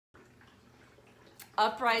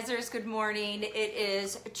Uprisers, good morning. It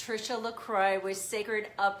is Tricia LaCroix with Sacred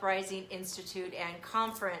Uprising Institute and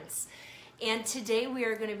Conference. And today we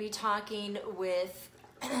are going to be talking with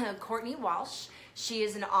Courtney Walsh. She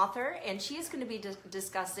is an author and she is going to be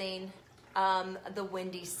discussing the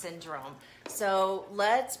Wendy syndrome. So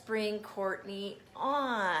let's bring Courtney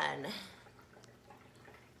on.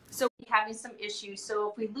 So we're having some issues. So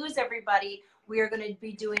if we lose everybody, we are going to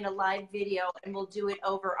be doing a live video and we'll do it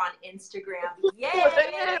over on Instagram. Yay!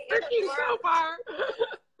 Working so far.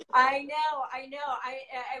 I know.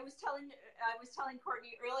 I was telling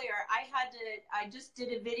Courtney earlier, I just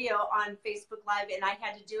did a video on Facebook Live and I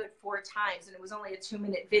had to do it 4 times and it was only a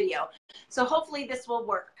 2-minute video. So hopefully this will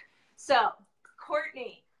work. So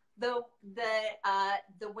Courtney, the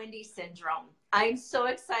Wendy syndrome. I'm so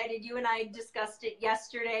excited. You and I discussed it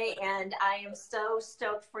yesterday, and I am so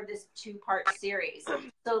stoked for this 2-part series.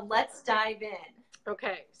 So let's dive in.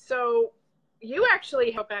 Okay, so you actually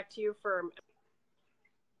held back to you for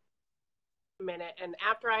a minute, and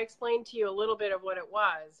after I explained to you a little bit of what it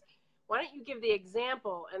was, why don't you give the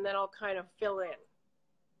example, and then I'll kind of fill in.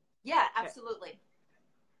 Yeah, absolutely.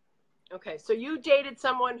 Okay, so you dated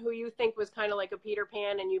someone who you think was kind of like a Peter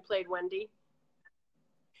Pan, and you played Wendy?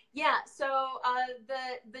 Yeah, so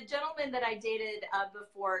the gentleman that I dated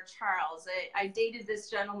before Charles, I dated this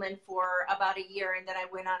gentleman for about a year, and then I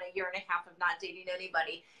went on a 1.5 years of not dating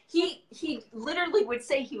anybody. He literally would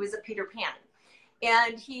say he was a Peter Pan.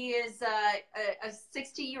 And he is a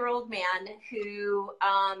 60-year-old man who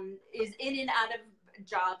is in and out of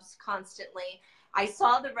jobs constantly. I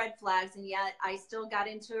saw the red flags, and yet I still got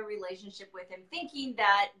into a relationship with him thinking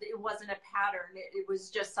that it wasn't a pattern. It was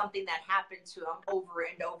just something that happened to him over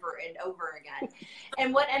and over and over again.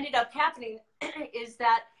 And what ended up happening is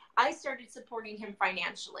that I started supporting him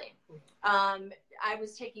financially. I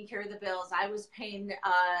was taking care of the bills. I was paying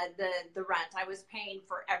the rent. I was paying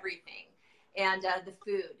for everything and the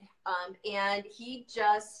food. And he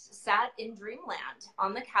just sat in dreamland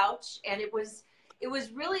on the couch, and it was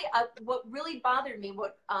really what really bothered me.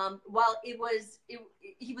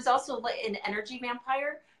 He was also an energy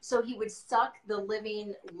vampire, so he would suck the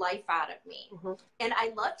living life out of me. Mm-hmm. And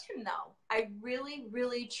I loved him though. I really,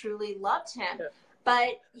 really, truly loved him. Yeah.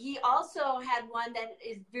 But he also had one that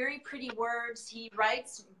is very pretty words. He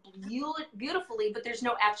writes beautifully, but there's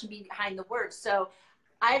no action behind the words. So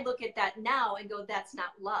I look at that now and go, that's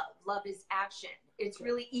not love. Love is action. It's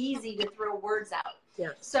really easy to throw words out. Yeah.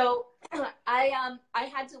 So I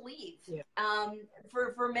had to leave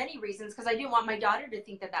for many reasons, because I didn't want my daughter to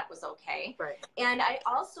think that was okay. Right. And I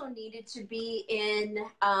also needed to be in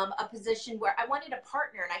a position where I wanted a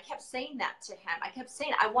partner. And I kept saying that to him. I kept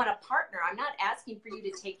saying, I want a partner. I'm not asking for you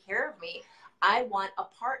to take care of me. I want a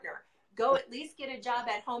partner. Go at least get a job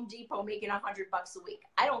at Home Depot making $100 a week.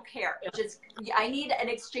 I don't care. Just, I need an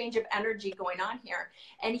exchange of energy going on here.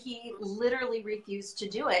 And he literally refused to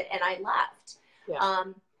do it, and I left. Yeah.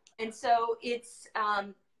 And so it's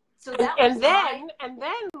so that and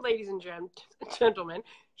then, ladies and gentlemen,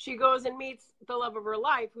 she goes and meets the love of her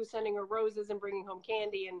life, who's sending her roses and bringing home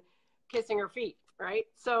candy and kissing her feet. Right.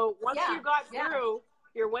 So once you got through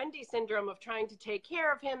your Wendy syndrome of trying to take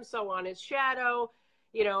care of him, so on his shadow.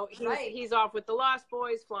 You know, he's off with the Lost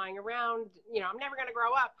Boys, flying around. You know, I'm never going to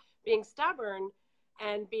grow up, being stubborn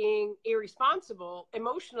and being irresponsible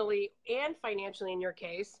emotionally and financially in your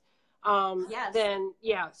case. Then,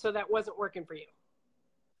 so that wasn't working for you.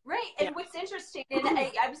 Right. And what's interesting, and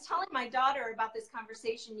I was telling my daughter about this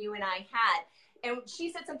conversation you and I had, and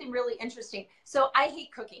she said something really interesting. So I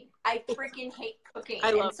hate cooking. I freaking hate cooking.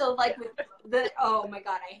 With oh my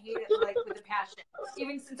God, I hate it like with a passion.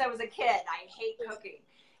 Even since I was a kid, I hate cooking.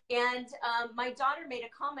 And my daughter made a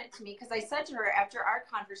comment to me, because I said to her after our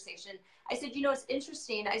conversation, I said, you know, it's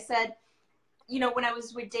interesting. I said, you know, when I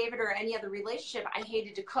was with David or any other relationship, I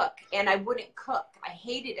hated to cook and I wouldn't cook. I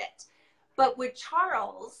hated it. But with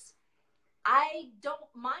Charles, I don't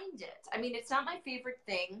mind it. I mean, it's not my favorite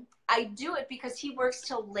thing. I do it because he works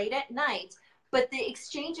till late at night, but the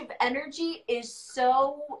exchange of energy is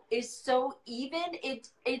so even.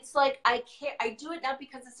 It's like I do it now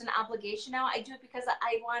because it's an obligation now. I do it because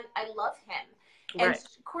I love him. Right.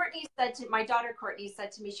 And my daughter Courtney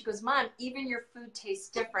said to me, she goes, Mom, even your food tastes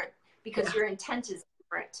different because your intent is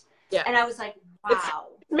different. Yeah. And I was like, wow.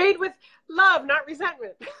 It's made with love, not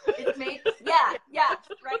resentment. It's made, right,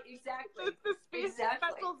 exactly. It's the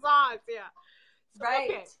special sauce, So, right.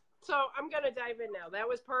 Okay, so I'm going to dive in now. That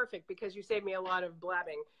was perfect because you saved me a lot of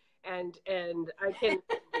blabbing. And I can,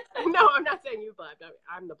 no, I'm not saying you blabbed.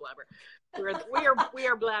 I'm the blabber. We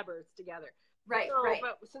are blabbers together. Right, So, right.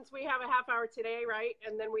 but since we have a half hour today, right,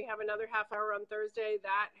 and then we have another half hour on Thursday,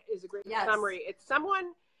 that is a great Yes. summary. It's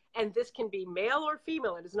someone, and this can be male or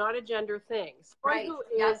female. It is not a gender thing. Someone Right. who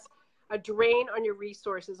Yep. is a drain on your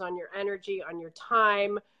resources, on your energy, on your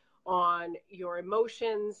time, on your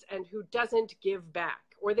emotions, and who doesn't give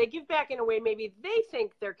back. Or they give back in a way maybe they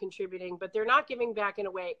think they're contributing, but they're not giving back in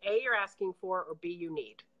a way A, you're asking for, or B, you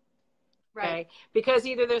need. Right. Okay? Because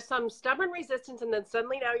either there's some stubborn resistance, and then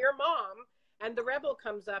suddenly now you're mom, and the rebel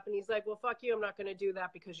comes up and he's like, well, fuck you. I'm not going to do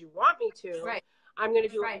that because you want me to. Right. I'm going to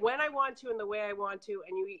do Right. it when I want to and the way I want to.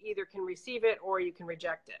 And you either can receive it or you can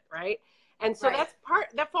reject it. Right. And so Right.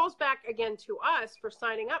 that falls back again to us for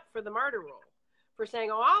signing up for the martyr role, for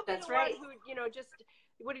saying, oh, I'll be the one who, you know, just,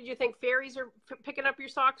 what did you think? Fairies are picking up your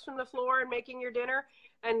socks from the floor and making your dinner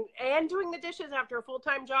and doing the dishes after a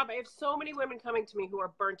full-time job. I have so many women coming to me who are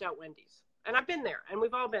burnt out Wendy's. And I've been there, and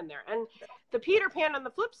we've all been there. And the Peter Pan on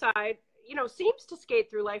the flip side, you know, seems to skate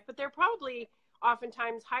through life, but they're probably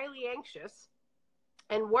oftentimes highly anxious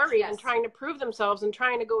and worried. Yes. And trying to prove themselves and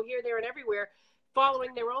trying to go here, there, and everywhere,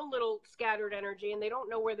 following their own little scattered energy, and they don't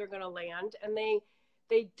know where they're going to land, and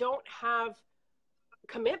they don't have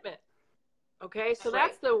commitment. Okay, so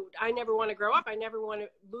that's I never want to grow up. I never want to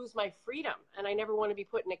lose my freedom, and I never want to be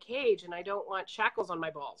put in a cage, and I don't want shackles on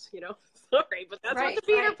my balls, you know? Sorry, but that's what the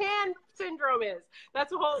Peter Pan syndrome is.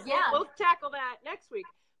 That's a whole, we'll tackle that next week.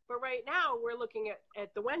 But right now, we're looking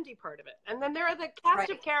at the Wendy part of it. And then there are the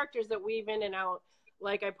cast of characters that weave in and out,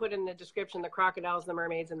 like I put in the description, the crocodiles, the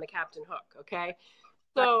mermaids, and the Captain Hook, okay?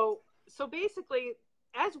 So basically,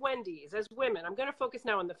 as Wendy's, as women, I'm going to focus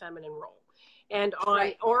now on the feminine role. And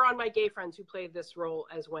or on my gay friends who play this role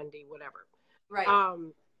as Wendy, whatever. Right.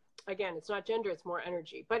 Again, it's not gender, it's more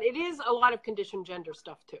energy. But it is a lot of conditioned gender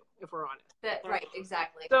stuff too, if we're honest. Right,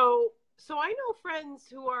 exactly. So I know friends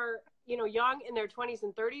who are, you know, young in their 20s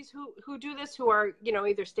and 30s who do this, who are, you know,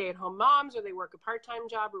 either stay-at-home moms or they work a part-time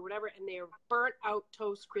job or whatever, and they are burnt out,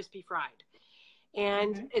 toast, crispy fried.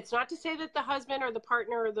 And it's not to say that the husband or the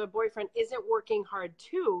partner or the boyfriend isn't working hard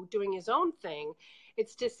too, doing his own thing.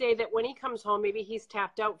 It's to say that when he comes home, maybe he's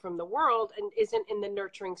tapped out from the world and isn't in the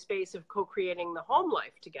nurturing space of co-creating the home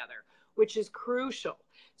life together, which is crucial.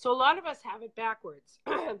 So a lot of us have it backwards.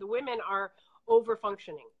 The women are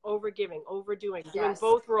over-functioning, over-giving, overdoing, doing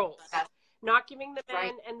both roles, not giving the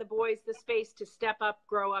men and the boys the space to step up,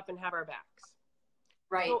 grow up, and have our backs.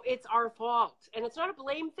 Right. So it's our fault. And it's not a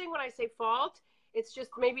blame thing when I say fault. It's just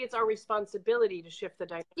maybe it's our responsibility to shift the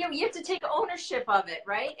dynamic. Yeah, you have to take ownership of it,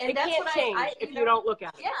 right? And it that's can't what change if you don't look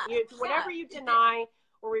at it. Yeah, whatever you deny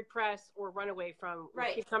or repress or run away from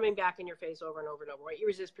will keep coming back in your face over and over and over. Right? You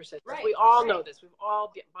resist persistence. Right. We all know this. We've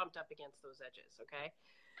all been bumped up against those edges. Okay.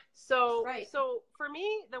 So for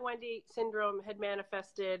me, the Wendy syndrome had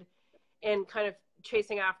manifested in kind of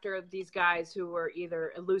chasing after these guys who were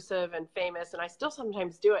either elusive and famous, and I still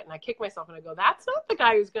sometimes do it, and I kick myself and I go, that's not the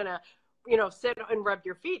guy who's gonna, you know, sit and rub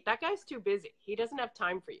your feet. That guy's too busy. He doesn't have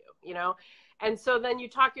time for you, you know? And so then you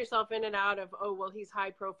talk yourself in and out of, oh, well, he's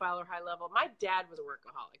high profile or high level. My dad was a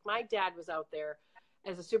workaholic. My dad was out there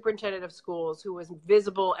as a superintendent of schools who was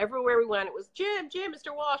visible everywhere we went. It was Jim,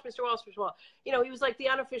 Mr. Walsh, Mr. Walsh, Mr. Walsh. You know, he was like the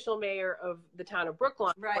unofficial mayor of the town of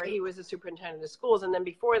Brookline, where he was a superintendent of schools. And then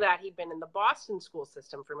before that, he'd been in the Boston school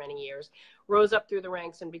system for many years, rose up through the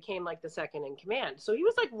ranks and became like the second in command. So he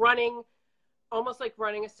was like almost like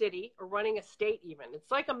running a city or running a state even. It's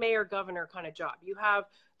like a mayor governor kind of job. You have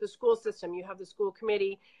the school system, you have the school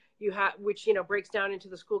committee, you have, which, you know, breaks down into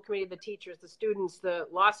the school committee, the teachers, the students, the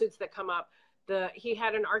lawsuits that come up. He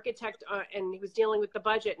had an architect and he was dealing with the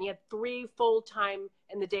budget, and he had 3 full-time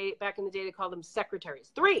back in the day, they called them secretaries.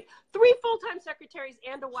 Three full-time secretaries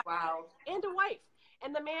and a wife. Wow. And a wife.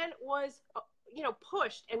 And the man was, you know,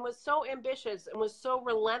 pushed and was so ambitious and was so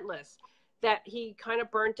relentless that he kind of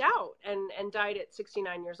burnt out and died at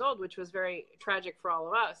 69 years old, which was very tragic for all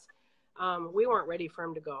of us. We weren't ready for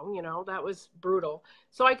him to go, you know, that was brutal.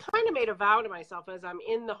 So I kind of made a vow to myself as I'm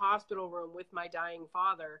in the hospital room with my dying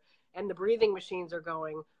father and the breathing machines are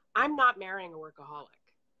going, I'm not marrying a workaholic.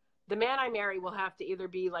 The man I marry will have to either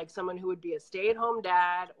be like someone who would be a stay-at-home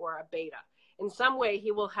dad or a beta. In some way,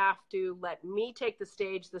 he will have to let me take the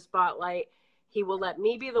stage, the spotlight. He will let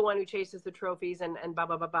me be the one who chases the trophies and blah,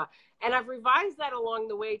 blah, blah, blah. And I've revised that along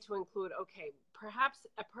the way to include, okay, perhaps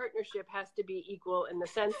a partnership has to be equal in the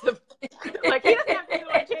sense of, like, he doesn't have to go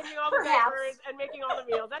and changing all the diapers and making all the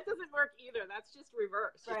meals. That doesn't work either. That's just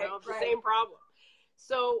reverse, you know, the same problem.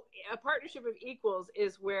 So a partnership of equals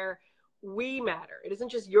is where we matter. It isn't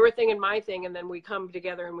just your thing and my thing, and then we come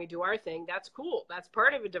together and we do our thing. That's cool. That's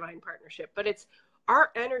part of a divine partnership. But it's our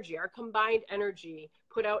energy, our combined energy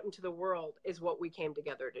put out into the world is what we came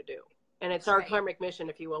together to do. And it's our karmic mission,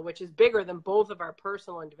 if you will, which is bigger than both of our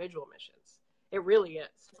personal individual missions. It really is.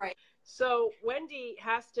 Right. So Wendy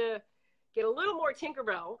has to get a little more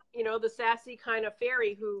Tinkerbell, you know, the sassy kind of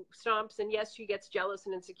fairy who stomps, and yes, she gets jealous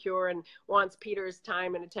and insecure and wants Peter's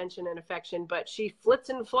time and attention and affection, but she flits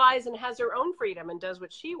and flies and has her own freedom and does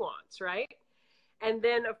what she wants, right? And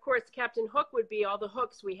then, of course, Captain Hook would be all the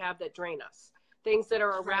hooks we have that drain us, things that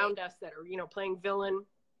are around us that are, you know, playing villain.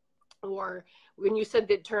 Or when you said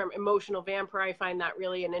the term emotional vampire, I find that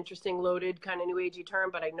really an interesting, loaded, kind of new agey term,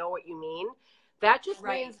 but I know what you mean. That just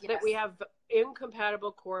means that we have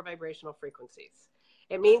incompatible core vibrational frequencies.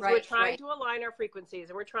 It means we're trying to align our frequencies,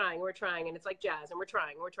 and we're trying, and it's like jazz, and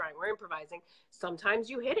we're improvising. Sometimes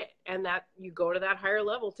you hit it, and that you go to that higher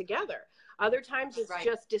level together. Other times it's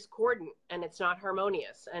just discordant, and it's not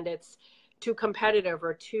harmonious, and it's too competitive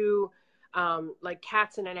or too like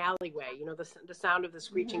cats in an alleyway. You know, the sound of the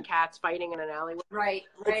screeching cats fighting in an alleyway. Right.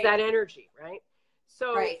 It's that energy, right?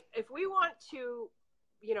 So if we want to,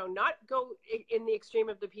 you know, not go in the extreme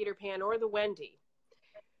of the Peter Pan or the Wendy,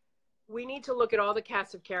 we need to look at all the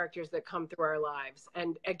cast of characters that come through our lives.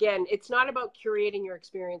 And again, it's not about curating your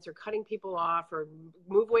experience or cutting people off or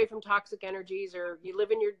move away from toxic energies, or you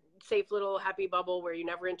live in your safe little happy bubble where you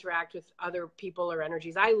never interact with other people or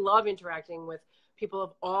energies. I love interacting with people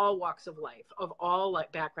of all walks of life, of all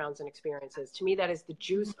backgrounds and experiences. To me, that is the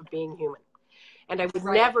juice of being human. And I would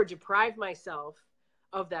never deprive myself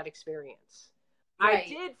of that experience. I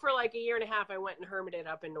did for like a year and a half. I went and hermited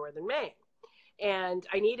up in northern Maine. And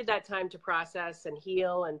I needed that time to process and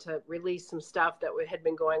heal and to release some stuff that had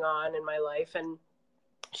been going on in my life and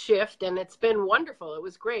shift. And it's been wonderful. It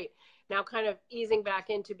was great. Now kind of easing back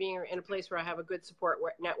into being in a place where I have a good support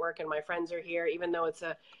network and my friends are here, even though it's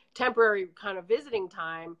a temporary kind of visiting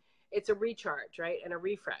time, it's a recharge, right? And a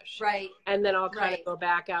refresh. Right. And then I'll kind of go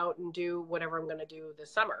back out and do whatever I'm going to do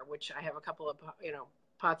this summer, which I have a couple of, you know,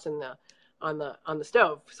 pots in on the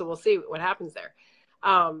stove. So we'll see what happens there.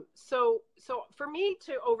 So for me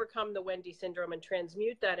to overcome the Wendy syndrome and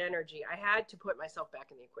transmute that energy, I had to put myself back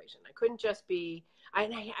in the equation. I couldn't just be,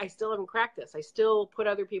 I still haven't cracked this. I still put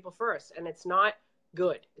other people first, and it's not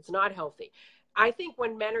good. It's not healthy. I think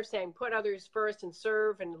when men are saying put others first and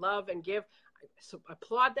serve and love and give, I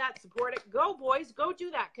applaud that, support it. Go boys, go do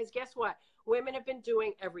that. Because guess what? Women have been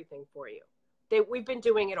doing everything for you. We've been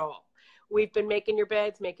doing it all. We've been making your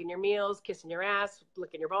beds, making your meals, kissing your ass,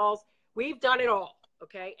 licking your balls. We've done it all.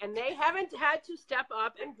 Okay. And they haven't had to step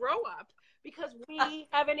up and grow up because we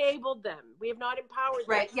have enabled them. We have not empowered them.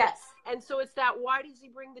 Right. Yes. And so it's that, why does he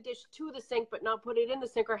bring the dish to the sink, but not put it in the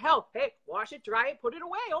sink? Or hell, hey, wash it, dry it, put it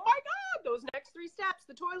away. Oh my God, those next 3 steps,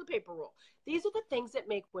 the toilet paper roll. These are the things that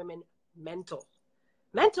make women mental,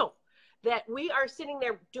 that we are sitting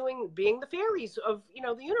there being the fairies of, you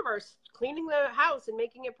know, the universe, cleaning the house and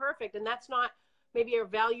making it perfect. And that's not maybe a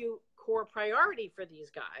value core priority for these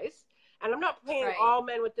guys. And I'm not painting all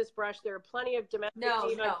men with this brush. There are plenty of domestic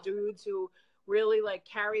dudes who really like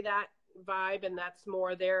carry that vibe, and that's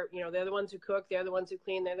more they're the ones who cook, they're the ones who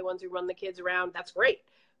clean, they're the ones who run the kids around. That's great.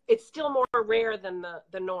 It's still more rare than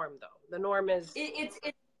the norm, though. The norm is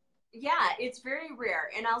it's very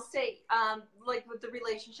rare. And I'll say, like with the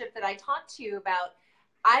relationship that I talked to you about,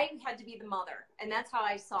 I had to be the mother, and that's how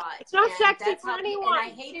I saw it. It's not sexy for anyone. And I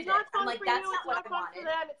hated it. I'm like, that's not what I wanted.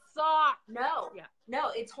 It sucks.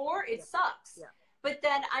 No, it's horror. It sucks. Yeah. But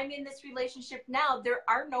then I'm in this relationship now. There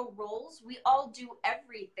are no roles. We all do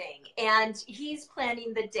everything. And he's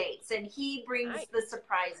planning the dates, and he brings the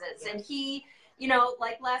surprises. And he, you know,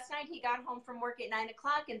 like last night he got home from work at 9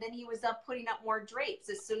 o'clock, and then he was up putting up more drapes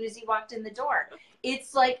as soon as he walked in the door.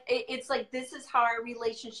 It's like this is how our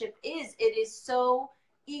relationship is. It is so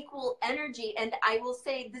equal energy. And I will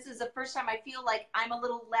say this is the first time I feel like I'm a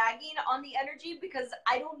little lagging on the energy because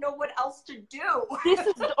I don't know what else to do. This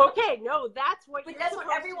is okay. No, that's what that's what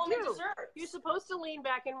every woman deserves. You're supposed to lean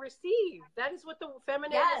back and receive. That is what the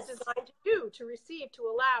feminine is designed to do, to receive, to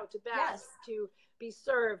allow, to bask, to be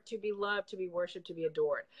served, to be loved, to be worshipped, to be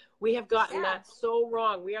adored. We have gotten that so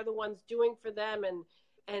wrong. We are the ones doing for them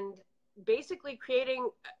and basically creating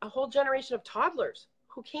a whole generation of toddlers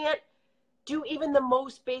who can't do even the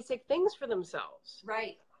most basic things for themselves.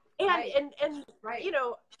 Right. And you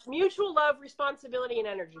know, mutual love, responsibility, and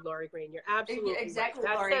energy, Lori Green. You're absolutely exactly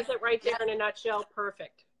right. That Lori. says it right there in a nutshell.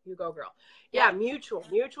 Perfect. You go, girl. Yeah, mutual.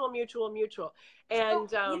 And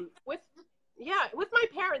with my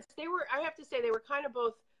parents, I have to say, they were kind of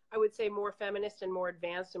both, I would say, more feminist and more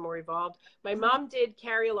advanced and more evolved. My mom did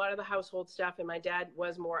carry a lot of the household stuff, and my dad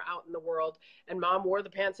was more out in the world. And mom wore the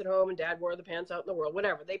pants at home, and dad wore the pants out in the world,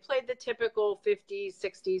 whatever. They played the typical 50s,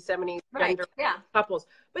 60s, 70s gender couples.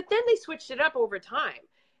 But then they switched it up over time.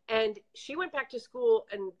 And she went back to school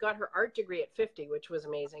and got her art degree at 50, which was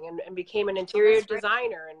amazing, and became an interior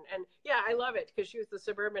designer. And yeah, I love it because she was the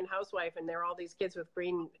suburban housewife, and there are all these kids with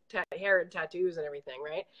green hair and tattoos and everything,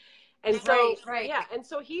 right? And so, yeah, and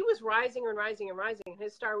so he was rising and rising and rising.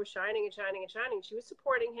 His star was shining and shining and shining. She was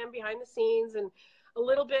supporting him behind the scenes, and a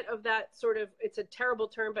little bit of that sort of, it's a terrible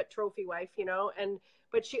term, but trophy wife, you know,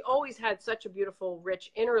 but she always had such a beautiful,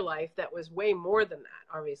 rich inner life that was way more than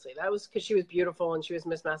that, obviously. That was because she was beautiful and she was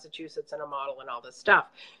Miss Massachusetts and a model and all this stuff.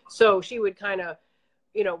 So she would kind of,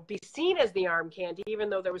 you know, be seen as the arm candy, even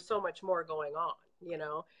though there was so much more going on, you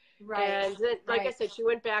know. Right. And then, like I said, she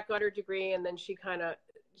went back, got her degree, and then she kind of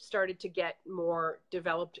started to get more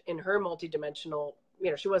developed in her multidimensional, you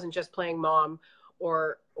know, she wasn't just playing mom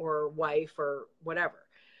or wife or whatever.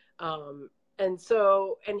 And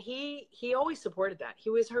so, and he always supported that.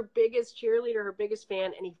 He was her biggest cheerleader, her biggest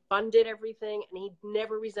fan, and he funded everything, and he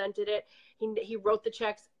never resented it. He wrote the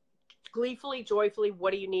checks gleefully, joyfully.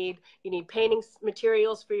 What do you need? You need painting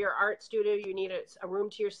materials for your art studio. You need a room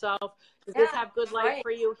to yourself. Does this have good light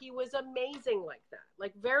for you? He was amazing like that,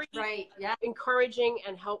 like very encouraging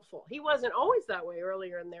and helpful. He wasn't always that way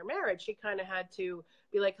earlier in their marriage. She kind of had to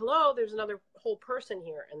be like, hello, there's another whole person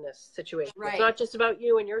here in this situation. It's not just about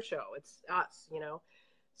you and your show. It's us, you know?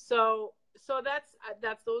 So that's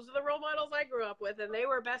those are the role models I grew up with, and they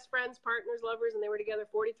were best friends, partners, lovers, and they were together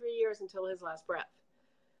 43 years until his last breath.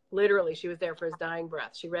 Literally, she was there for his dying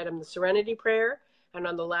breath. She read him the Serenity Prayer, and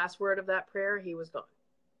on the last word of that prayer, he was gone.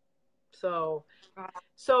 So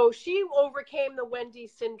she overcame the Wendy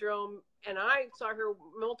syndrome, and I saw her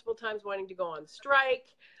multiple times wanting to go on strike,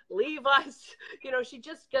 leave us. You know, she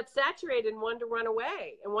just got saturated and wanted to run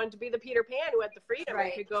away and wanted to be the Peter Pan who had the freedom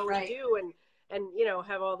and could go and do and you know,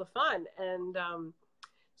 have all the fun. And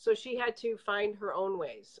so she had to find her own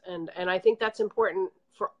ways, and I think that's important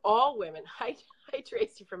for all women. Hi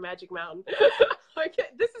Tracy from Magic Mountain.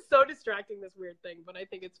 This is so distracting, this weird thing, but I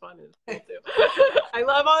think it's fun and cool too. I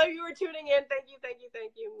love all of you who are tuning in. Thank you.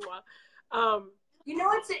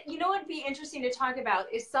 You know what'd be interesting to talk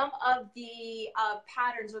about is some of the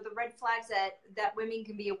patterns or the red flags that women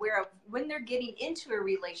can be aware of when they're getting into a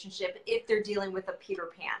relationship if they're dealing with a Peter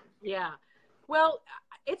Pan. Yeah. Well,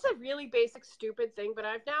 it's a really basic, stupid thing, but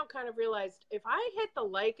I've now kind of realized if I hit the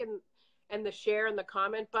like and the share and the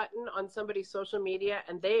comment button on somebody's social media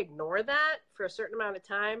and they ignore that for a certain amount of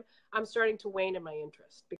time, I'm starting to wane in my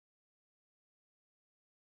interest.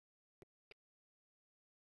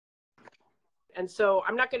 And so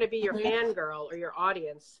I'm not going to be your fangirl or your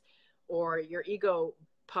audience or your ego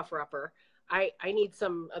puffer-upper. I need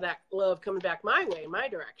some of that love coming back my way, my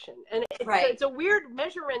direction. And it's a weird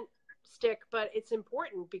measurement stick, but it's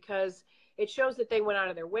important because it shows that they went out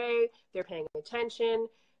of their way, they're paying attention,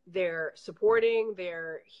 they're supporting,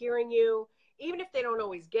 they're hearing you, even if they don't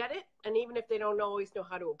always get it, and even if they don't always know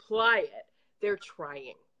how to apply it, they're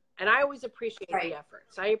trying. And I always appreciate the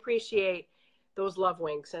efforts. I appreciate those love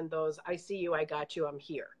winks and those, I see you, I got you, I'm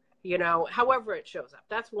here, you know, however it shows up.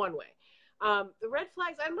 That's one way. The red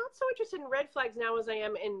flags, I'm not so interested in red flags now as I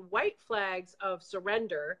am in white flags of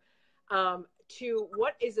surrender to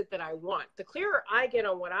what is it that I want. The clearer I get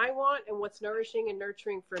on what I want and what's nourishing and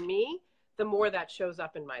nurturing for me, the more that shows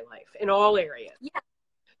up in my life in all areas. Yeah.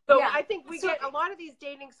 So I think we get a lot of these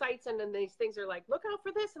dating sites and then these things are like, look out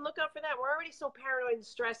for this and look out for that. We're already so paranoid and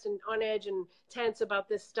stressed and on edge and tense about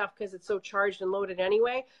this stuff because it's so charged and loaded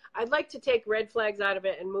anyway. I'd like to take red flags out of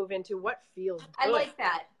it and move into what feels good. I like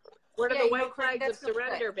that. What are the white flags of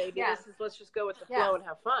surrender, baby? Yeah. Let's just go with the flow and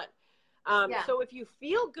have fun. So if you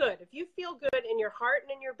feel good in your heart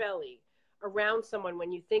and in your belly around someone,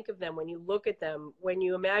 when you think of them, when you look at them, when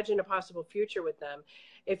you imagine a possible future with them,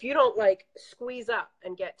 if you don't like squeeze up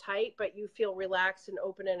and get tight, but you feel relaxed and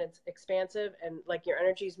open and it's expansive and like your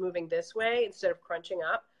energy is moving this way instead of crunching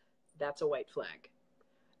up, that's a white flag.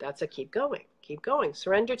 That's a keep going.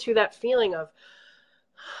 Surrender to that feeling of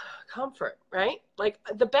comfort, right? Like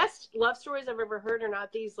the best love stories I've ever heard are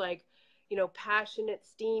not these like, you know, passionate,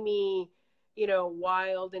 steamy, you know,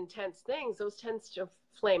 wild, intense things. Those tend to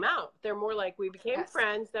flame out. They're more like we became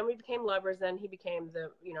friends, then we became lovers, then he became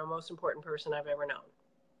the, you know, most important person I've ever known.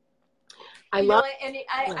 I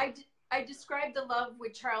described the love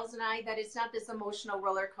with Charles and I that it's not this emotional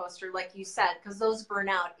roller coaster like you said, because those burn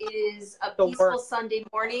out. It is a peaceful Sunday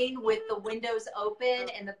morning with the windows open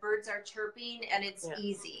and the birds are chirping and it's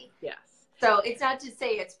easy. Yes. So it's not to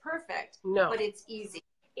say it's perfect, but it's easy.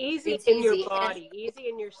 Easy in your body, easy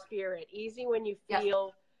in your spirit, easy when you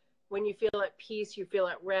feel at peace, you feel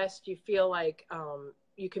at rest, you feel like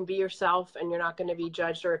you can be yourself and you're not going to be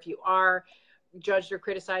judged, or if you are judged or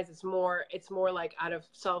criticized, it's more like out of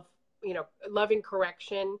self you know, loving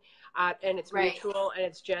correction, and it's mutual and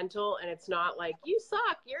it's gentle, and it's not like, you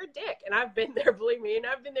suck, you're a dick. And I've been there, believe me, and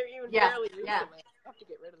I've been there even fairly recently. I have to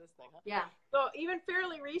get rid of this thing. Huh? Yeah. So even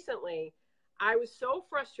fairly recently, I was so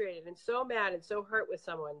frustrated and so mad and so hurt with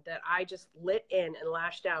someone that I just lit in and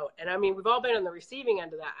lashed out. And I mean, we've all been on the receiving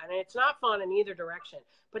end of that, and it's not fun in either direction,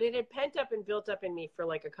 but it had pent up and built up in me for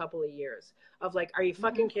like a couple of years of like, are you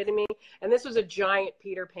fucking kidding me? And this was a giant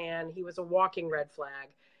Peter Pan. He was a walking red flag.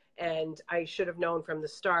 And I should have known from the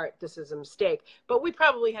start, this is a mistake. But we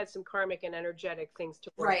probably had some karmic and energetic things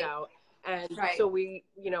to work out. And so we,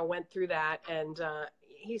 you know, went through that, and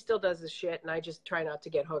he still does this shit. And I just try not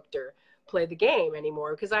to get hooked or play the game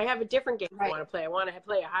anymore, because I have a different game I want to play. I want to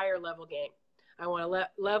play a higher level game. I want to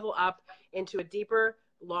level up into a deeper,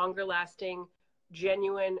 longer lasting,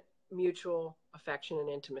 genuine, mutual affection and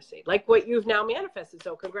intimacy, like what you've now manifested.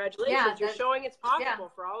 So congratulations. You're showing it's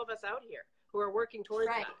possible for all of us out here who are working towards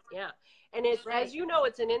that. Yeah. And it's, as you know,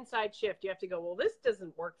 it's an inside shift. You have to go, well, this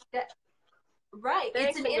doesn't work.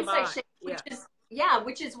 It's an inside shift,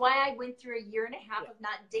 which is why I went through a year and a half of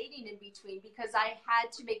not dating in between, because I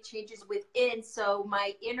had to make changes within so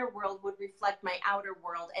my inner world would reflect my outer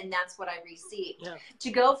world, and that's what I received.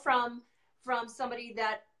 To go from somebody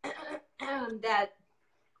that that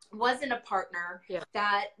wasn't a partner,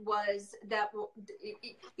 that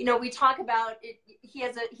you know, we talk about it, he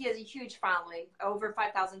has a huge following, over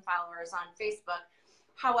 5,000 followers on Facebook.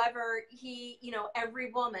 However, he, you know,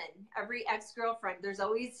 every woman, every ex-girlfriend,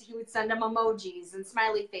 he would send him emojis and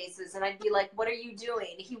smiley faces, and I'd be like, what are you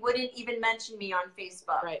doing? He wouldn't even mention me on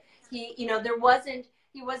Facebook. He, you know,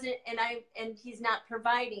 he wasn't, and he's not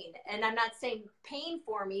providing, and I'm not saying paying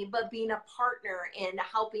for me, but being a partner in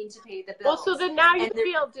helping to pay the bills. Well, so then now you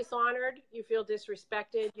feel dishonored, you feel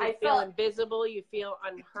disrespected, you feel invisible, you feel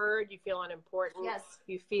unheard, you feel unimportant,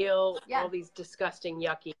 you feel all these disgusting,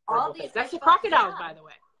 yucky, horrible things. That's the crocodiles, by the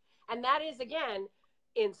way. And that is, again,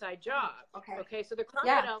 inside job. Okay. So the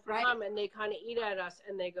crocodiles come and they kind of eat at us,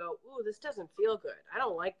 and they go, ooh, this doesn't feel good. I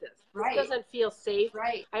don't like this. This doesn't feel safe.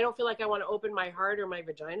 I don't feel like I want to open my heart or my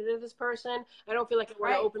vagina to this person. I don't feel like I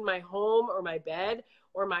want to open my home or my bed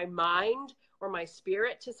or my mind or my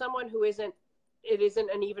spirit to someone who isn't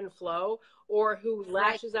an even flow, or who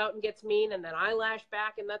lashes out and gets mean, and then I lash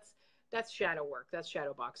back. And that's shadow work. That's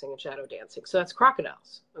shadow boxing and shadow dancing. So that's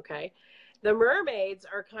crocodiles. Okay. The mermaids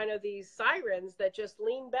are kind of these sirens that just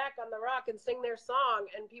lean back on the rock and sing their song,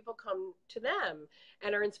 and people come to them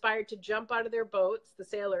and are inspired to jump out of their boats. The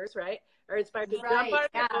sailors, are inspired to jump out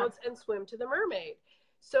of their boats and swim to the mermaid.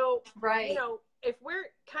 So, you know, if we're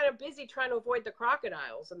kind of busy trying to avoid the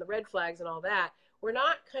crocodiles and the red flags and all that, we're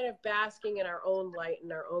not kind of basking in our own light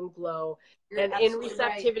and our own glow and in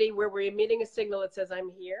receptivity, where we're emitting a signal that says,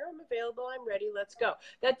 I'm here, I'm available, I'm ready, let's go.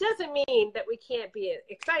 That doesn't mean that we can't be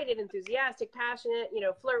excited, enthusiastic, passionate, you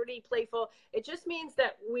know, flirty, playful. It just means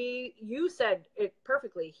that you said it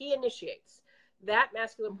perfectly, he initiates that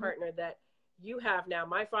masculine partner that you have now.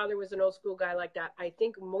 My father was an old school guy like that. I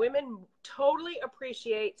think women totally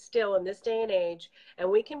appreciate still in this day and age, and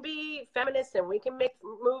we can be feminists and we can make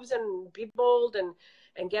moves and be bold and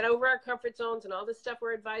get over our comfort zones and all this stuff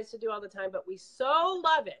we're advised to do all the time. But we so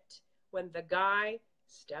love it when the guy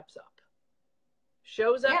steps up,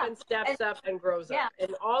 shows up and steps up and grows up in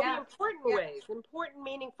all the important ways, important,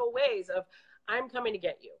 meaningful ways of, I'm coming to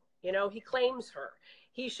get you. You know, he claims her.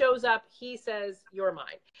 He shows up, he says, you're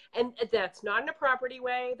mine. And that's not in a property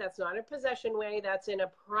way. That's not in a possession way. That's in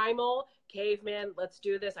a primal caveman. Let's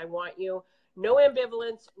do this. I want you. No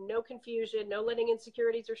ambivalence, no confusion, no letting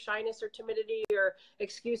insecurities or shyness or timidity or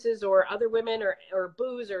excuses or other women or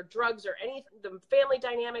booze or drugs or any the family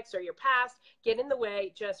dynamics or your past get in the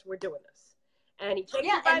way. Just, we're doing this. And he takes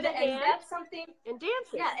you by the hand, and that's something, and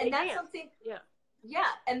dances. Yeah, and that's something. Yeah,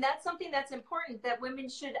 and that's something that's important that women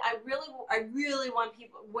should. I really want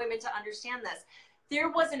women to understand this.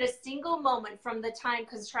 There wasn't a single moment from the time,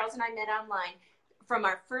 because Charles and I met online, from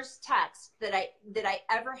our first text that I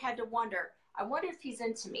ever had to wonder, I wonder if he's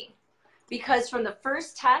into me. Because from the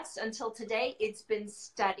first text until today, it's been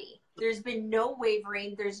steady. There's been no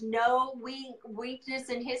wavering. There's no weakness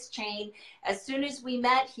in his chain. As soon as we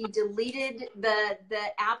met, he deleted the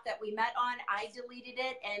app that we met on. I deleted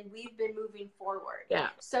it, and we've been moving forward.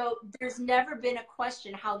 Yeah. So there's never been a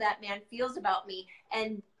question how that man feels about me.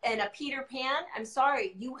 And a Peter Pan, I'm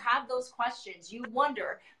sorry, you have those questions. You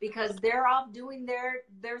wonder, because they're off doing their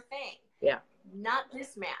thing. Yeah. Not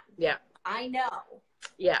this man. Yeah. I know.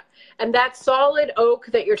 Yeah. And that solid oak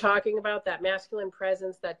that you're talking about, that masculine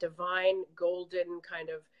presence, that divine golden kind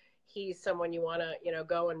of he's someone you want to, you know,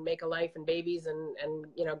 go and make a life and babies and,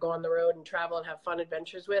 you know, go on the road and travel and have fun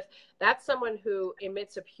adventures with. That's someone who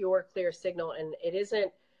emits a pure, clear signal. And it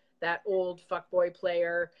isn't that old fuckboy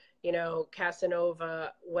player, you know,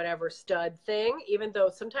 Casanova, whatever stud thing, even though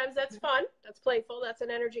sometimes that's fun, that's playful, that's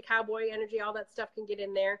an energy, cowboy energy, all that stuff can get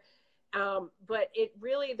in there. But it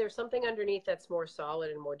really, there's something underneath that's more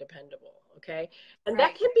solid and more dependable. Okay. And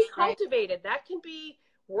that can be cultivated. That can be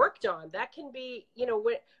worked on. That can be, you know,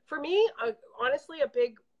 for me, honestly, a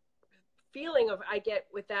big feeling of I get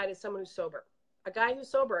with that is someone who's sober, a guy who's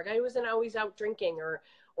sober, a guy who isn't always out drinking or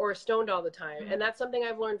stoned all the time. And that's something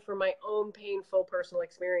I've learned from my own painful personal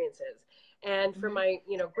experiences. And for my,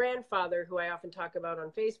 you know, grandfather, who I often talk about on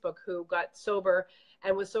Facebook, who got sober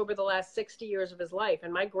and was sober the last 60 years of his life.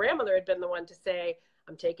 And my grandmother had been the one to say,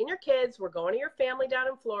 I'm taking your kids, we're going to your family down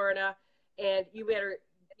in Florida, and you better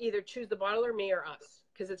either choose the bottle or me or us,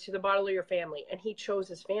 because it's the bottle or your family. And he chose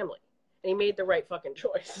his family. And he made the right fucking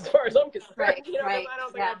choice as far as I'm concerned. You know, I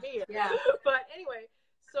don't think I'd be here. Yeah. But anyway,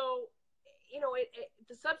 so, you know,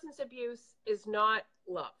 the substance abuse is not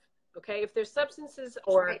love. Okay. If there's substances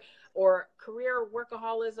or career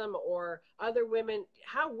workaholism or other women,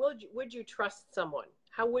 how would you trust someone?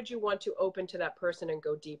 How would you want to open to that person and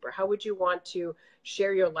go deeper? How would you want to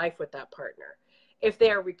share your life with that partner? If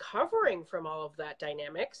they are recovering from all of that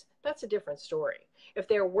dynamics, that's a different story. If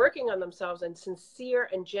they're working on themselves and sincere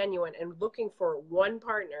and genuine and looking for one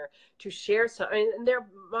partner to share something,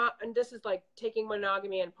 and this is like taking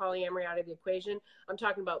monogamy and polyamory out of the equation. I'm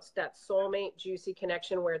talking about that soulmate, juicy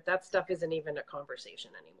connection where that stuff isn't even a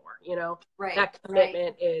conversation anymore. You know, that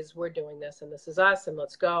commitment is we're doing this and this is us and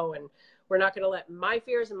let's go. And we're not going to let my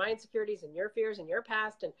fears and my insecurities and your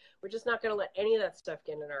past, and we're just not going to let any of that stuff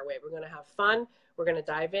get in our way. We're going to have fun. We're going to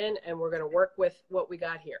dive in and we're going to work with what we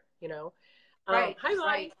got here, you know? Hi,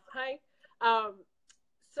 Lonnie. Hi.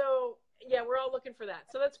 So yeah, we're all looking for that.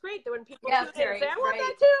 So that's great that when people tune in and say, I want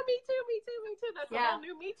that too, me too. That's the whole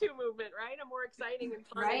new Me Too movement, right? A more exciting and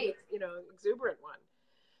fun, you know, exuberant one.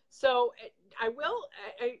 So I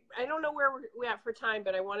don't know where we're at for time,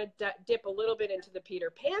 but I want to dip a little bit into the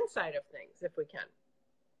Peter Pan side of things, if we can.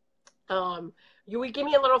 You would give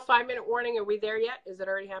me a little 5-minute warning. Are we there yet? Is it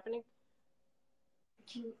already happening?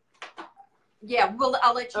 Yeah,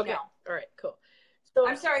 I'll let you know. All right, cool. So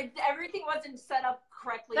I'm sorry, everything wasn't set up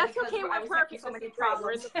correctly. That's okay. We're perfect. So many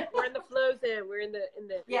problems. We're in the flow zone. We're in the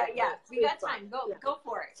yeah. We got time. Go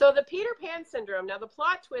for it. So the Peter Pan syndrome. Now the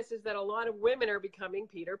plot twist is that a lot of women are becoming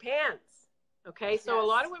Peter Pans. Okay, so a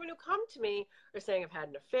lot of women who come to me are saying I've had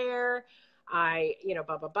an affair.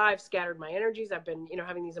 I've scattered my energies. I've been,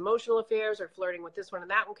 having these emotional affairs or flirting with this one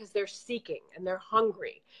and that one, because they're seeking and they're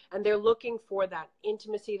hungry and they're looking for that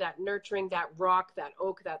intimacy, that nurturing, that rock, that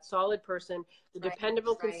oak, that solid person, the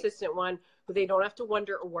dependable, consistent one who they don't have to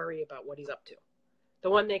wonder or worry about what he's up to, the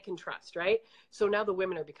one they can trust, right? So now the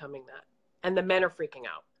women are becoming that and the men are freaking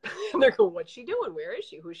out. And they're going, what's she doing? Where is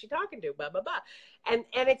she? Who's she talking to? Blah, blah, blah. And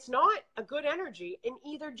it's not a good energy in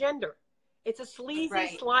either gender. It's a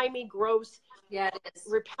sleazy, slimy, gross,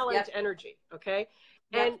 repellent energy. Okay.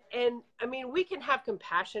 And I mean, we can have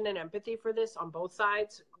compassion and empathy for this on both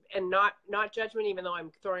sides and not judgment, even though I'm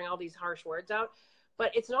throwing all these harsh words out, but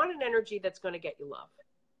it's not an energy that's going to get you love.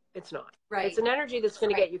 It's not. It's an energy that's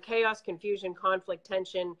going to get you chaos, confusion, conflict,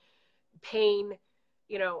 tension, pain,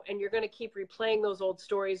 and you're going to keep replaying those old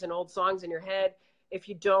stories and old songs in your head if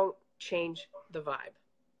you don't change the vibe.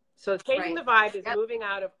 So changing the vibe is moving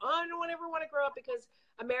out of, I don't ever want to grow up because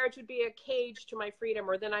a marriage would be a cage to my freedom,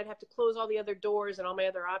 or then I'd have to close all the other doors and all my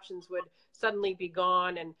other options would suddenly be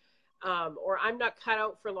gone. And, or I'm not cut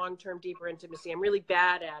out for long-term, deeper intimacy. I'm really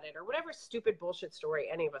bad at it, or whatever stupid bullshit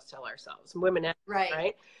story any of us tell ourselves, women,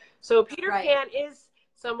 right? So Peter Pan is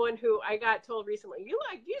someone who I got told recently, you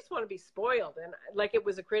just want to be spoiled. And like, it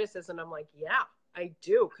was a criticism. I'm like, yeah, I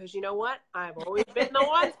do. Because you know what? I've always been the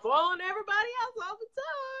one spoiling everybody else all the time.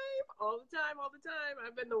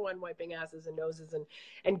 I've been the one wiping asses and noses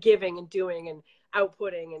and giving and doing and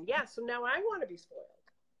outputting. And so now I want to be spoiled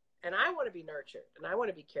and I want to be nurtured and I want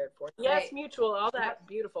to be cared for. Yes, mutual, all that,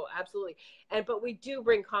 beautiful, absolutely. But we do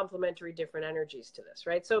bring complementary different energies to this,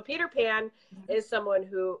 right? So Peter Pan is someone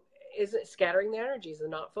who is scattering their energies and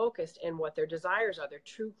not focused in what their desires are. Their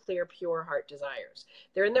true, clear, pure heart desires.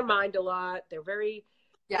 They're in their mind a lot. They're very,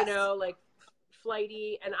 like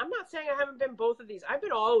flighty. And I'm not saying I haven't been both of these. I've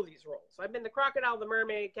been all of these roles. I've been the crocodile, the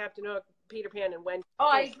mermaid, Captain Hook, Peter Pan, and Wendy. Oh,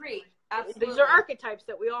 I agree. Absolutely. These are archetypes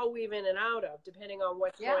that we all weave in and out of, depending on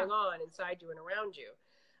what's going on inside you and around you,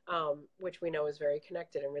 which we know is very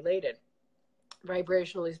connected and related,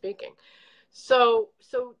 vibrationally speaking. So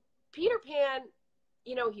Peter Pan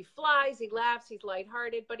you know, he flies, he laughs, he's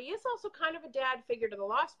lighthearted, but he is also kind of a dad figure to the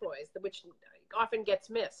Lost Boys, which often gets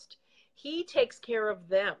missed. He takes care of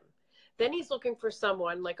them. Then he's looking for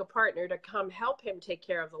someone, like a partner, to come help him take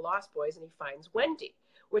care of the Lost Boys, and he finds Wendy,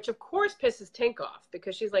 which of course pisses Tink off,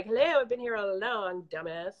 because she's like, hello, I've been here all along,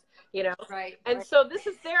 dumbass, you know? Right. And so this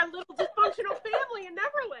is their little dysfunctional family in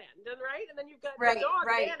Neverland, right? And then you've got the dog,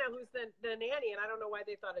 Nana, who's the nanny, and I don't know why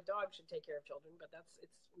they thought a dog should take care of children, but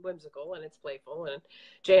it's whimsical and it's playful, and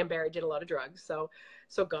J.M. Barrie did a lot of drugs, so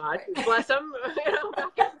God bless him, you know,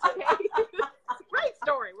 back in the day. It's a great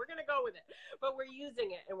story. We're going to go with it, but we're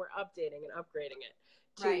using it and we're updating and upgrading it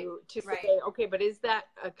to say, okay, but is that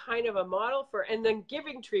a kind of a model for, and then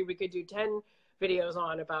Giving Tree, we could do 10 videos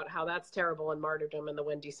on about how that's terrible, and martyrdom, and the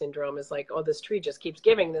Wendy syndrome is like, oh, this tree just keeps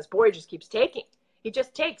giving, this boy just keeps taking. He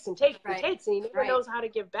just takes and takes and takes, and he never knows how to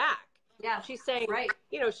give back. Yeah. She's saying,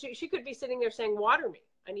 you know, she could be sitting there saying, water me.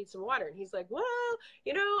 I need some water. And he's like, well,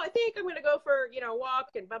 you know, I think I'm going to go for, you know, a walk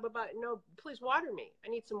and blah, blah, blah. No, please water me. I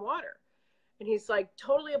need some water. And he's like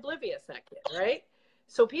totally oblivious, that kid, right?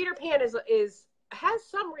 So Peter Pan has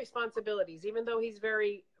some responsibilities, even though he's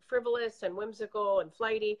very frivolous and whimsical and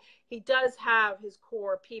flighty. He does have his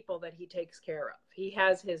core people that he takes care of. He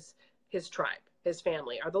has his tribe, his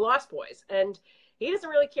family are the Lost Boys. And he doesn't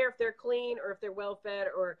really care if they're clean or if they're well fed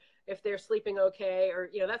or if they're sleeping okay, or,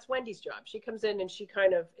 you know, that's Wendy's job. She comes in and she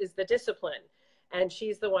kind of is the discipline. And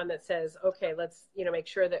she's the one that says, okay, let's, you know, make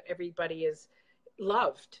sure that everybody is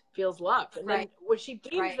loved, feels loved. And then when she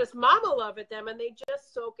beams this mama love at them, and they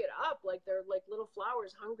just soak it up like they're like little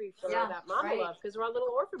flowers hungry for that mama love, because they're all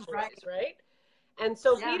little orphan boys, right? And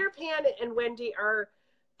so Peter Pan and Wendy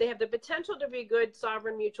they have the potential to be good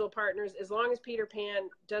sovereign mutual partners, as long as Peter Pan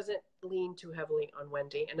doesn't lean too heavily on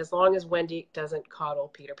Wendy, and as long as Wendy doesn't coddle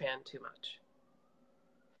Peter Pan too much.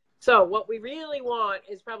 So what we really want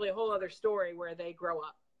is probably a whole other story where they grow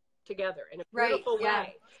up together in a beautiful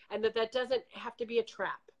way, and that doesn't have to be a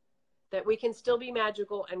trap, that we can still be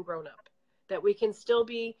magical and grown up, that we can still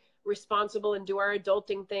be responsible and do our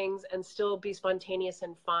adulting things and still be spontaneous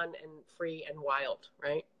and fun and free and wild,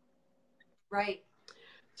 right?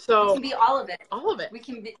 So we can be all of it. All of it. We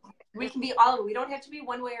can be all of it. We don't have to be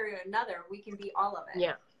one way or another. We can be all of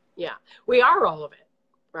it. Yeah. We are all of it,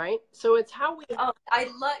 right? So it's how we. Oh,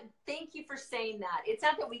 thank you for saying that. It's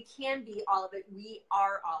not that we can be all of it. We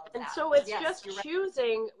are all of that. And so it's just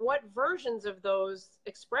choosing what versions of those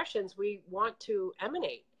expressions we want to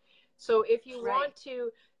emanate. So if you want to,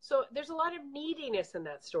 so there's a lot of neediness in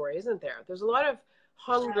that story, isn't there? There's a lot of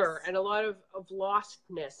hunger and a lot of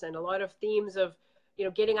lostness, and a lot of themes of, you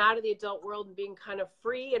know, getting out of the adult world and being kind of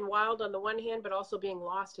free and wild on the one hand, but also being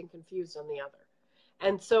lost and confused on the other.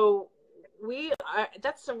 And so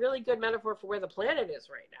that's a really good metaphor for where the planet is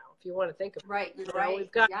right now, if you want to think of it.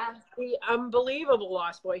 We've got the unbelievable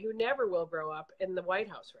Lost Boy who never will grow up in the White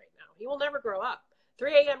House right now. He will never grow up.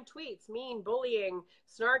 3 a.m. tweets, mean, bullying,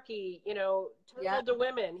 snarky, you know, terrible to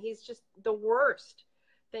women. He's just the worst.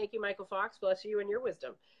 Thank you, Michael Fox. Bless you and your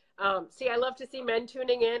wisdom. See, I love to see men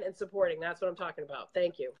tuning in and supporting. That's what I'm talking about.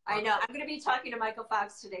 Thank you. I know. I'm going to be talking to Michael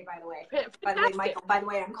Fox today, by the way. Michael, by the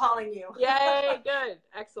way, I'm calling you. Yay, good.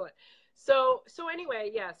 Excellent. So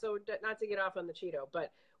anyway, so not to get off on the Cheeto,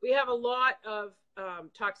 but we have a lot of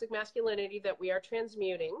toxic masculinity that we are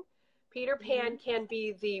transmuting. Peter Pan can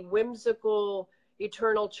be the whimsical,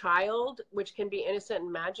 eternal child, which can be innocent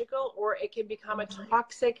and magical, or it can become a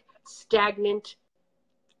toxic, stagnant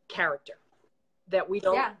character that we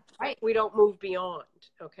don't move beyond.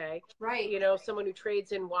 Okay. Right. You know, someone who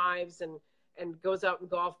trades in wives and goes out and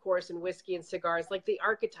golf course and whiskey and cigars, like the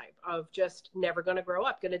archetype of just never going to grow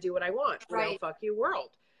up, going to do what I want. You know, fuck you world.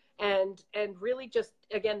 And really just,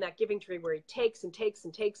 again, that Giving Tree where he takes and takes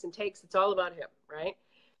and takes and takes. It's all about him. Right.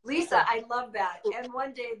 Lisa, I love that. And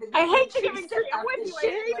one day I hate the Giving Tree. I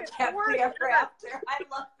hate it. Ever after. I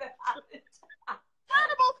love that.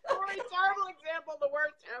 Terrible story, terrible example, the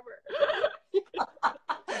worst ever.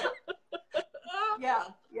 Yeah,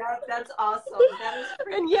 that's awesome. That is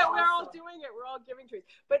pretty and yet we're all doing it. We're all Giving Trees.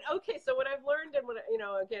 But okay, so what I've learned, and what, you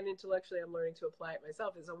know, again, intellectually I'm learning to apply it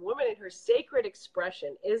myself, is a woman in her sacred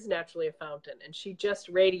expression is naturally a fountain, and she just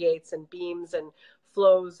radiates and beams and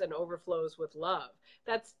flows and overflows with love.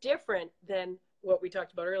 That's different than what we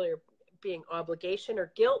talked about earlier, being obligation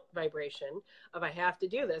or guilt vibration of I have to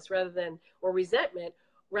do this, rather than, or resentment,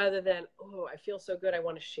 rather than, oh, I feel so good, I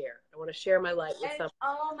want to share. I want to share my light with someone.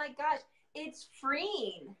 Oh my gosh, it's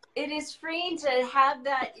freeing. It is freeing to have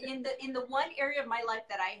that in the one area of my life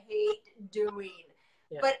that I hate doing.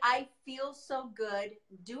 Yeah. But I feel so good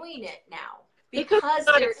doing it now. Because it's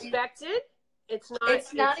not expected. It's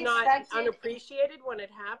not expected. Unappreciated when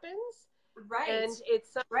it happens. Right. And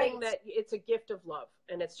it's something that it's a gift of love.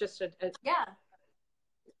 And it's just yeah.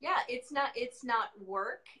 Yeah, it's not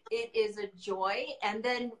work. It is a joy. And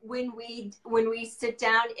then when we sit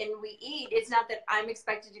down and we eat, it's not that I'm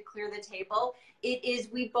expected to clear the table. It is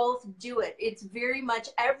we both do it. It's very much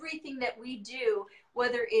everything that we do,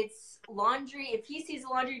 whether it's laundry, if he sees the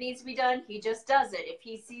laundry needs to be done, he just does it. If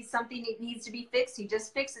he sees something that needs to be fixed, he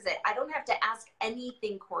just fixes it. I don't have to ask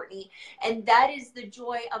anything, Courtney. And that is the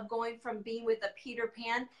joy of going from being with a Peter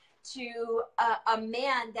Pan to a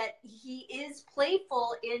man that he is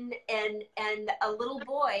playful in and a little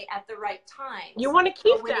boy at the right time. You want to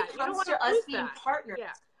keep but when that. it comes to us being partners,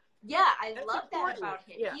 I That's love important. that about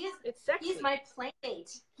him. Yeah. It's sexy. He's my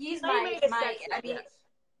playmate. He's playmate my I mean,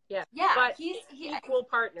 yes. Yeah, but he's equal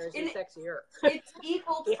partners is sexier. It's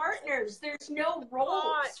equal partners. There's no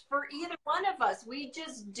roles for either one of us. We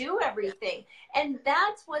just do everything, and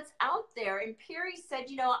that's what's out there. And Perry said,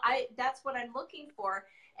 that's what I'm looking for.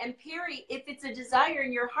 And Perry, if it's a desire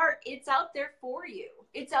in your heart, it's out there for you.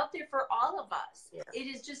 It's out there for all of us. Yeah. It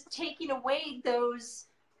is just taking away those.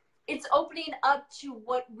 It's opening up to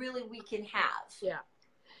what really we can have. Yeah.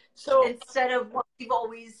 So instead of what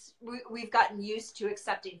we've gotten used to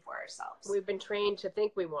accepting for ourselves. We've been trained to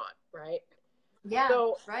think we want, right? Yeah.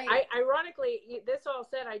 So ironically, this all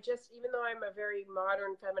said, even though I'm a very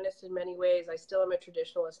modern feminist in many ways, I still am a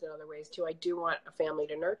traditionalist in other ways too. I do want a family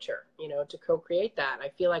to nurture, to co-create that. I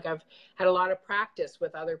feel like I've had a lot of practice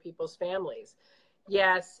with other people's families.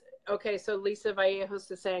 Yes. Okay. So Lisa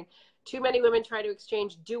Vallejos is saying, too many women try to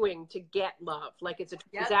exchange doing to get love. Like it's a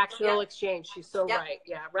transactional exchange. She's so right.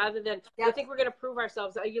 Yeah. Rather than, I think we're going to prove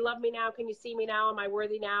ourselves. Oh, you love me now. Can you see me now? Am I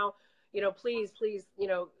worthy now? Please,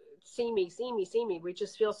 see me. We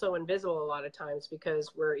just feel so invisible a lot of times because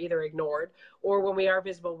we're either ignored or when we are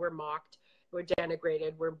visible, we're mocked, we're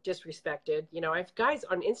denigrated, we're disrespected. I have guys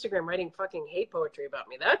on Instagram writing fucking hate poetry about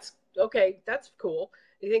me. That's okay. That's cool.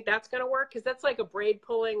 Do you think that's going to work? Because that's like a braid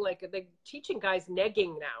pulling, like they're teaching guys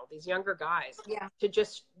negging now, these younger guys, to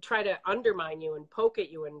just try to undermine you and poke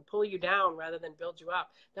at you and pull you down rather than build you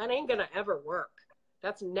up. That ain't going to ever work.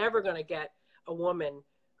 That's never going to get a woman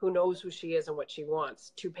who knows who she is and what she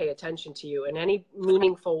wants to pay attention to you in any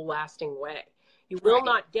meaningful, lasting way. You will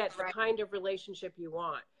not get the kind of relationship you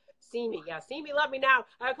want. See me, love me now.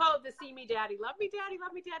 I call it the see me daddy. Love me daddy.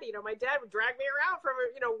 My dad would drag me around from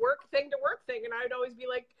work thing to work thing, and I'd always be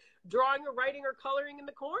like drawing or writing or coloring in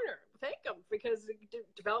the corner. Thank him, because it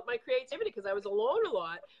developed my creativity, because I was alone a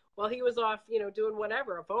lot while he was off, doing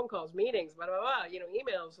whatever, phone calls, meetings, blah, blah, blah,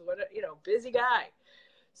 emails, whatever, busy guy.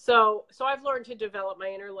 So I've learned to develop my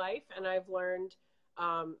inner life, and I've learned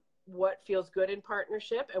what feels good in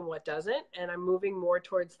partnership and what doesn't. And I'm moving more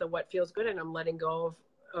towards the what feels good, and I'm letting go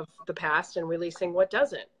of the past and releasing what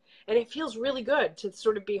doesn't. And it feels really good to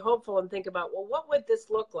sort of be hopeful and think about, well, what would this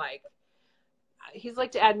look like? He's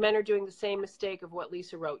like to add, men are doing the same mistake of what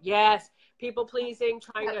Lisa wrote. Yes, people pleasing,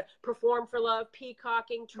 trying to perform for love,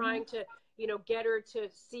 peacocking, trying to, get her to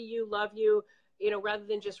see you, love you, rather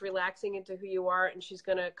than just relaxing into who you are, and she's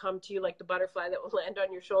going to come to you like the butterfly that will land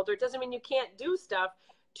on your shoulder. It doesn't mean you can't do stuff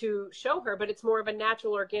to show her, but it's more of a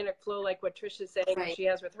natural, organic flow, like what Trisha's saying she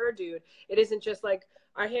has with her dude. It isn't just like,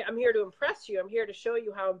 I'm here to impress you. I'm here to show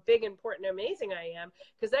you how big, important, and amazing I am,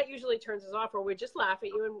 because that usually turns us off, or we just laugh at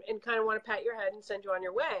you and kind of want to pat your head and send you on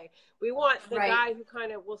your way. We want the guy who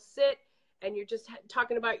kind of will sit and you're just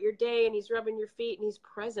talking about your day, and he's rubbing your feet, and he's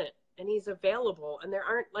present, and he's available, and there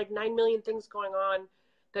aren't like 9 million things going on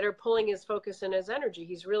that are pulling his focus and his energy.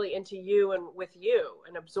 He's really into you and with you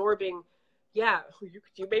and absorbing. Yeah,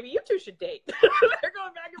 maybe you two should date. They're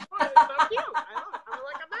going back and forth. It's so cute. I'm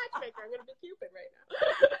like a matchmaker. I'm going to be Cupid right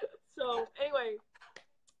now. So anyway,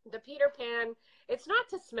 the Peter Pan, it's not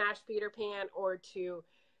to smash Peter Pan or to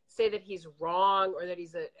say that he's wrong or that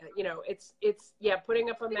he's it's putting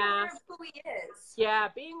up a mask. Who he is. Yeah,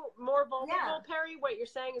 being more vulnerable. Yeah. Perry, what you're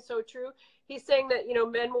saying is so true. He's saying that,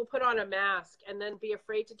 men will put on a mask and then be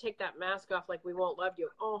afraid to take that mask off, like we won't love you.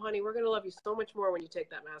 Oh, honey, we're going to love you so much more when you take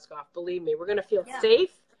that mask off. Believe me, we're going to feel safe.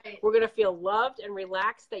 Right. We're going to feel loved and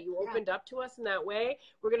relaxed that you opened up to us in that way.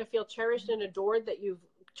 We're going to feel cherished and adored that you've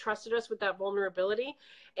trusted us with that vulnerability.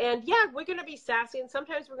 And we're going to be sassy, and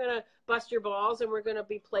sometimes we're going to bust your balls, and we're going to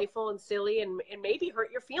be playful and silly and maybe hurt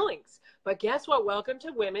your feelings. But guess what? Welcome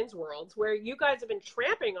to women's worlds, where you guys have been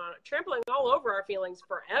trampling all over our feelings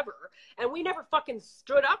forever, and we never fucking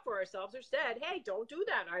stood up for ourselves or said, hey, don't do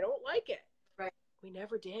that, I don't like it. Right. We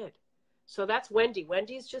never did. So that's Wendy.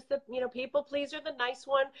 Wendy's just the people pleaser, the nice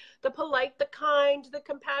one, the polite, the kind, the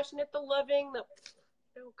compassionate, the loving,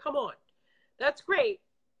 come on. That's great.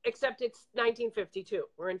 Except it's 1952.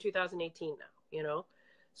 We're in 2018 now,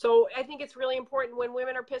 So I think it's really important when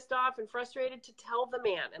women are pissed off and frustrated to tell the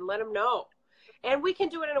man and let him know. And we can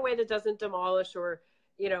do it in a way that doesn't demolish or,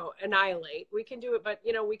 you know, annihilate. We can do it, but,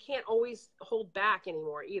 you know, we can't always hold back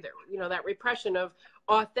anymore either. You know, that repression of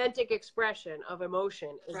authentic expression of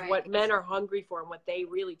emotion is what men are hungry for and what they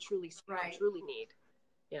really, truly, truly need.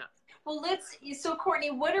 Yeah. Well, so Courtney,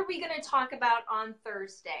 what are we going to talk about on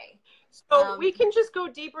Thursday? So we can just go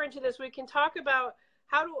deeper into this. We can talk about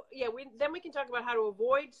how to, then we can talk about how to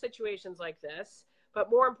avoid situations like this. But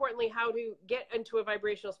more importantly, how to get into a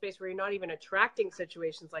vibrational space where you're not even attracting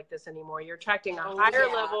situations like this anymore. You're attracting a higher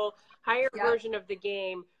level, higher version of the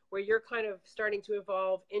game where you're kind of starting to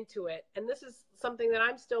evolve into it. And this is something that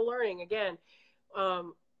I'm still learning, again,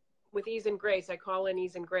 with ease and grace. I call in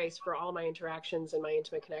ease and grace for all my interactions and my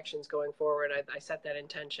intimate connections going forward. I set that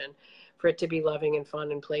intention for it to be loving and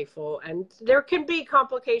fun and playful. And there can be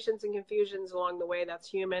complications and confusions along the way. That's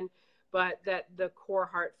human. But that the core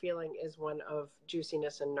heart feeling is one of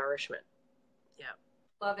juiciness and nourishment. Yeah.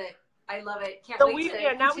 Love it. I love it. Can't wait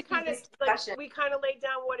to now we kind of laid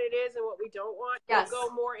down what it is and what we don't want. Yes. We'll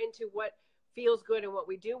go more into what feels good and what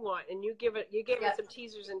we do want. And you gave us some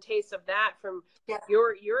teasers and tastes of that from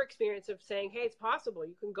your experience of saying, hey, it's possible.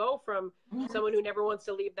 You can go from someone who never wants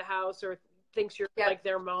to leave the house or thinks you're like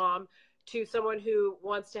their mom to someone who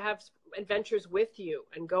wants to have adventures with you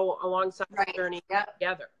and go alongside the journey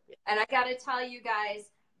together. And I got to tell you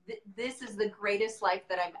guys, this is the greatest life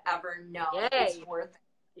that I've ever known. Yay. It's worth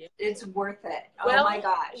it. It's worth it. Oh my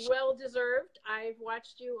gosh. Well deserved. I've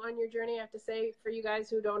watched you on your journey. I have to say, for you guys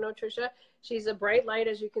who don't know Trisha, she's a bright light,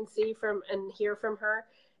 as you can see from and hear from her.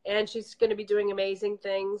 And she's going to be doing amazing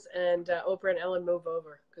things. And Oprah and Ellen, move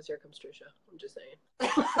over, because here comes Trisha. I'm just saying.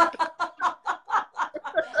 I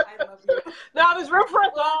love you. No, there's room for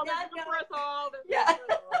us all. There's room for us all. Yeah.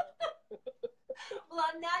 Well,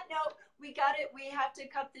 on that note, we have to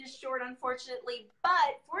cut this short, unfortunately.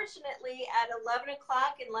 But fortunately, at 11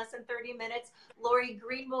 o'clock, in less than 30 minutes, Lori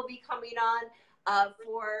Green will be coming on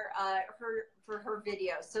for her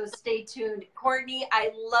video. So stay tuned. Courtney,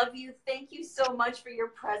 I love you. Thank you so much for your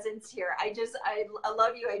presence here. I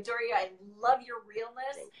love you. I adore you. I love your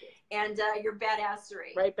realness and your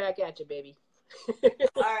badassery. Right back at you, baby.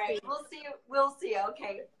 All right. We'll see you. We'll see you.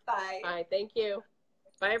 Okay. Bye. All right. Thank you.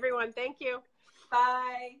 Bye, everyone. Thank you.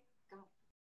 Bye.